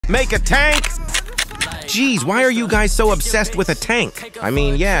Make a tank? Geez, why are you guys so obsessed with a tank? I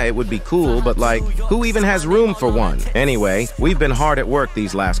mean, yeah, it would be cool, but like, who even has room for one? Anyway, we've been hard at work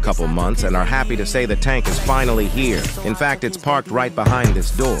these last couple months and are happy to say the tank is finally here. In fact, it's parked right behind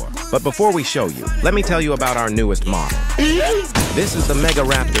this door. But before we show you, let me tell you about our newest model. This is the Mega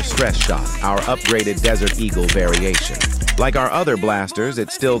Raptor Stress Shot, our upgraded Desert Eagle variation. Like our other blasters,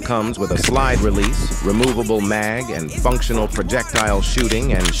 it still comes with a slide release, removable mag, and functional projectile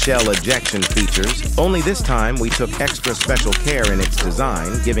shooting and shell ejection features. Only this time, we took extra special care in its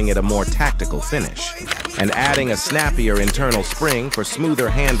design, giving it a more tactical finish, and adding a snappier internal spring for smoother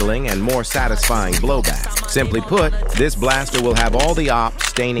handling and more satisfying blowback. Simply put, this blaster will have all the ops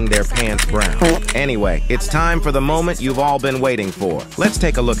staining their pants brown. Anyway, it's time for the moment you've all been waiting for. Let's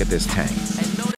take a look at this tank.